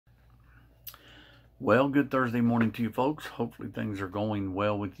Well, good Thursday morning to you folks. Hopefully things are going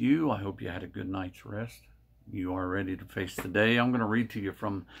well with you. I hope you had a good night's rest. You are ready to face the day. I'm going to read to you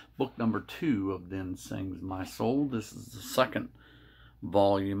from book number 2 of Then Sings My Soul. This is the second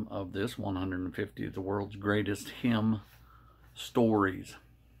volume of this, 150 of the world's greatest hymn stories.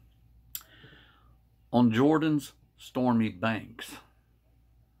 On Jordan's stormy banks,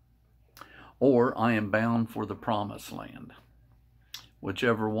 or I am bound for the promised land.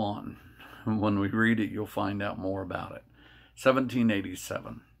 Whichever one. When we read it, you'll find out more about it.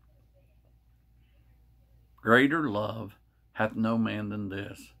 1787. Greater love hath no man than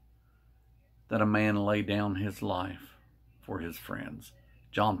this, that a man lay down his life for his friends.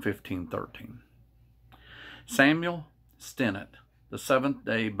 John 15:13. Samuel Stennett, the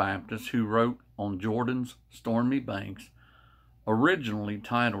Seventh-day Baptist who wrote On Jordan's Stormy Banks, originally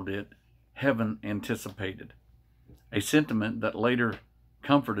titled it Heaven Anticipated, a sentiment that later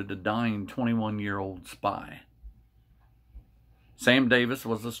comforted a dying 21-year-old spy. Sam Davis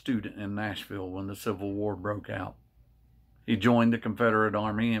was a student in Nashville when the Civil War broke out. He joined the Confederate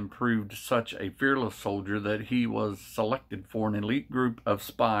Army and proved such a fearless soldier that he was selected for an elite group of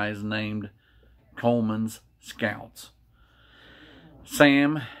spies named Coleman's Scouts.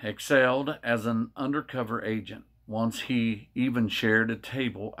 Sam excelled as an undercover agent. Once he even shared a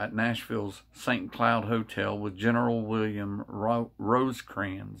table at Nashville's St. Cloud Hotel with General William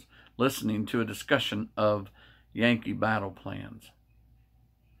Rosecrans, listening to a discussion of Yankee battle plans.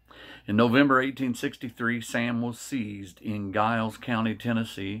 In November 1863, Sam was seized in Giles County,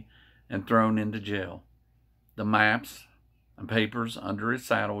 Tennessee, and thrown into jail. The maps and papers under his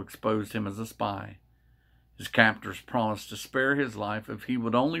saddle exposed him as a spy. His captors promised to spare his life if he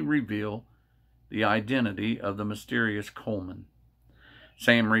would only reveal the identity of the mysterious Coleman.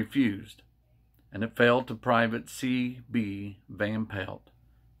 Sam refused, and it fell to Private C.B. Van Pelt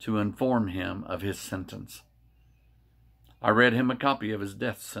to inform him of his sentence. I read him a copy of his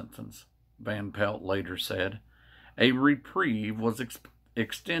death sentence, Van Pelt later said. A reprieve was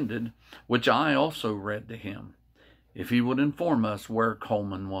extended, which I also read to him, if he would inform us where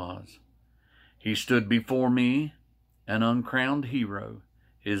Coleman was. He stood before me, an uncrowned hero,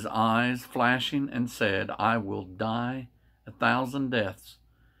 his eyes flashing, and said, I will die 1,000 deaths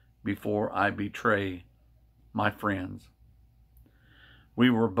before I betray my friends.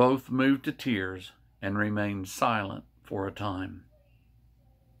 We were both moved to tears and remained silent for a time.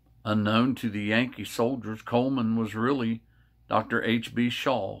 Unknown to the Yankee soldiers, Coleman was really Dr. H.B.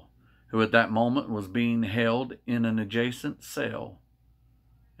 Shaw, who at that moment was being held in an adjacent cell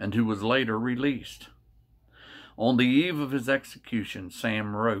and who was later released. On the eve of his execution,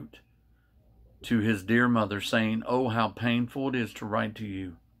 Sam wrote to his dear mother saying, Oh, how painful it is to write to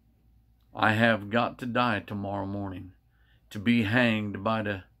you. I have got to die tomorrow morning, to be hanged by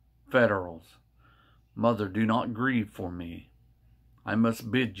the Federals. Mother, do not grieve for me. I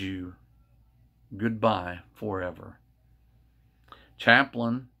must bid you goodbye forever.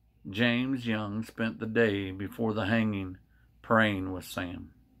 Chaplain James Young spent the day before the hanging praying with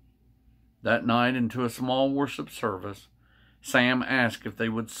Sam. That night, into a small worship service, Sam asked if they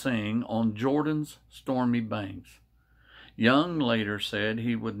would sing On Jordan's Stormy Banks. Young later said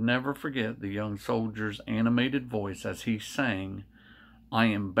he would never forget the young soldier's animated voice as he sang, I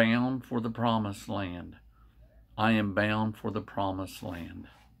am bound for the promised land. I am bound for the promised land.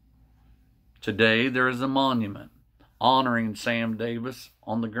 Today, there is a monument honoring Sam Davis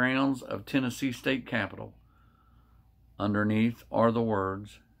on the grounds of Tennessee State Capitol. Underneath are the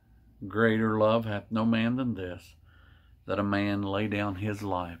words, Greater love hath no man than this, that a man lay down his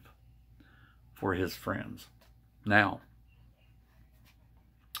life for his friends. Now,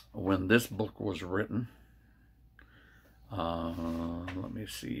 when this book was written, let me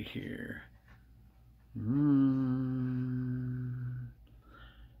see here.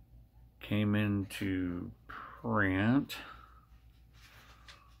 Came into print.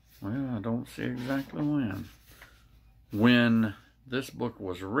 Well, I don't see exactly when. When this book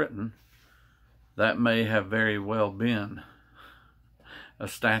was written, that may have very well been a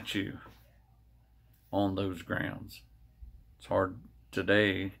statue on those grounds. It's hard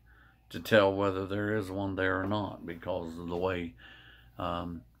today to tell whether there is one there or not because of the way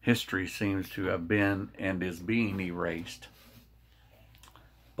history seems to have been and is being erased.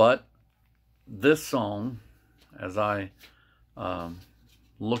 But this song, as I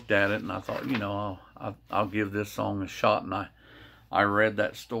looked at it and I thought, I'll give this song a shot, and I read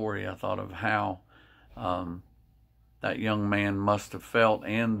that story, I thought of how that young man must have felt,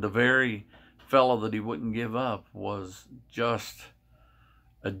 and the very fellow that he wouldn't give up was just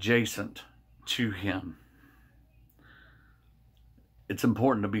adjacent to him. It's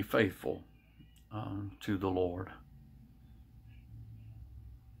important to be faithful to the Lord.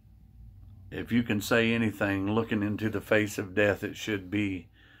 If you can say anything looking into the face of death, it should be,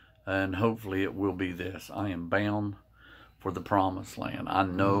 and hopefully it will be this: I am bound for the promised land. I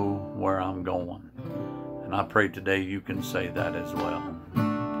know where I'm going. And I pray today you can say that as well.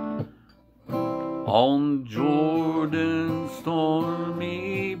 On Jordan's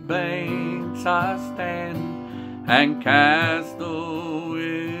stormy banks I stand and cast a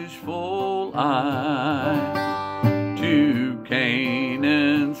wishful eye to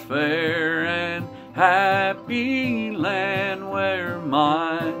Canaan's fair and happy land where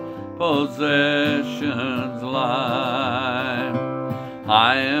my possessions lie.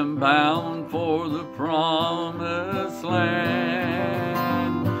 I am bound for the promised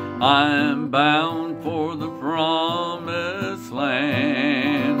land. I am bound for the promised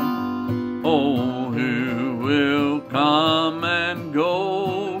land. Oh, who will come and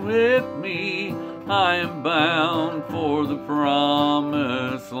go with me? I am bound for the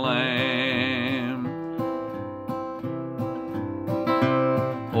promised land.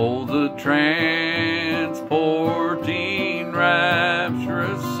 Oh, the transporting,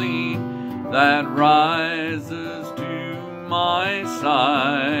 rapturous scene that rises to my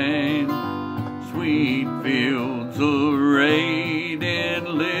sight. Sweet fields arrayed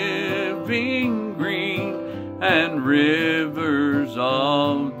in living green and rivers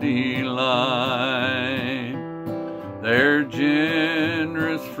of delight. Their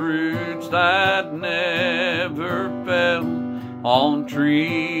generous fruits that never fell on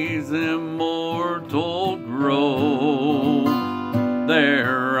trees immortal grow.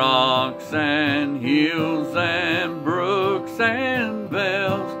 Their rocks and hills and brooks and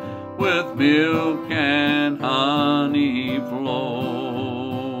valleys with milk and honey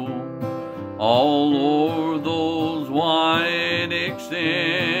flow. All o'er those wide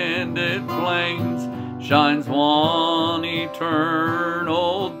extended plains shines one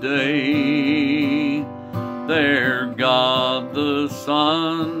eternal day. There God the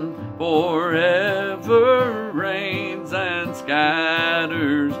Son forever reigns and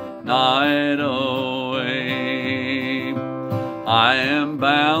scatters night away. I am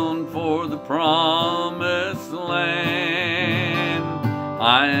bound for the promised land.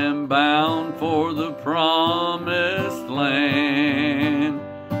 I am bound for the promised land.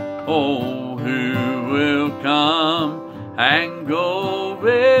 Oh, who will come and go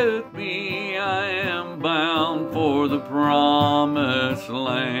with me? I am bound for the promised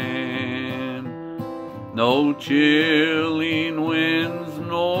land. No chilling winds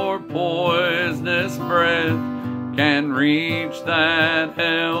nor poisonous breath can reach that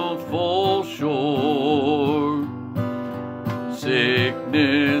healthful shore.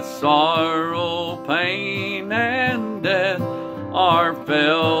 Sickness, sorrow, pain, and death are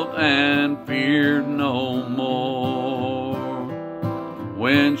felt and feared no more.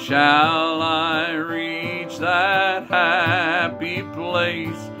 When shall I reach that happy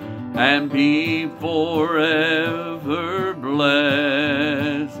place and be forever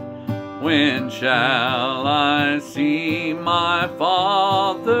blessed? When shall I see my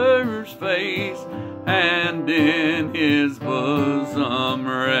Father's face and in His bosom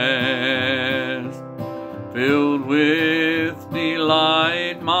rest? Filled with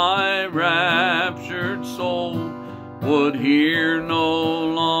delight, my raptured soul would here no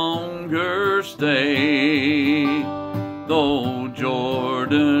longer stay. Though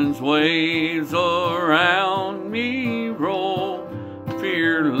Jordan's waves around me roll,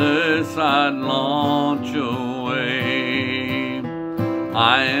 fearless I'd launch away.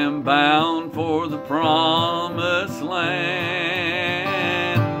 I am bound for the promised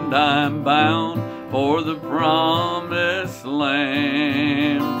land. I'm bound for the promised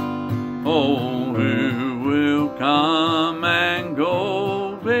land. Oh, who will come and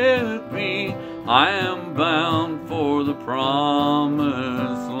go with me? I am bound for the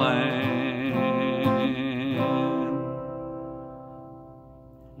promised land.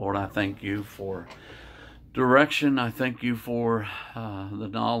 Lord, I thank you for direction. I thank you for the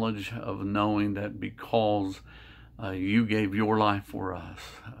knowledge of knowing that because you gave your life for us,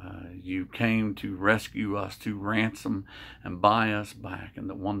 you came to rescue us, to ransom and buy us back, and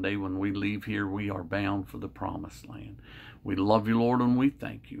that one day when we leave here, we are bound for the promised land. We love you, Lord, and we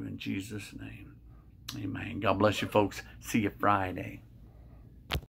thank you in Jesus' name. Amen. God bless you, folks. See you Friday.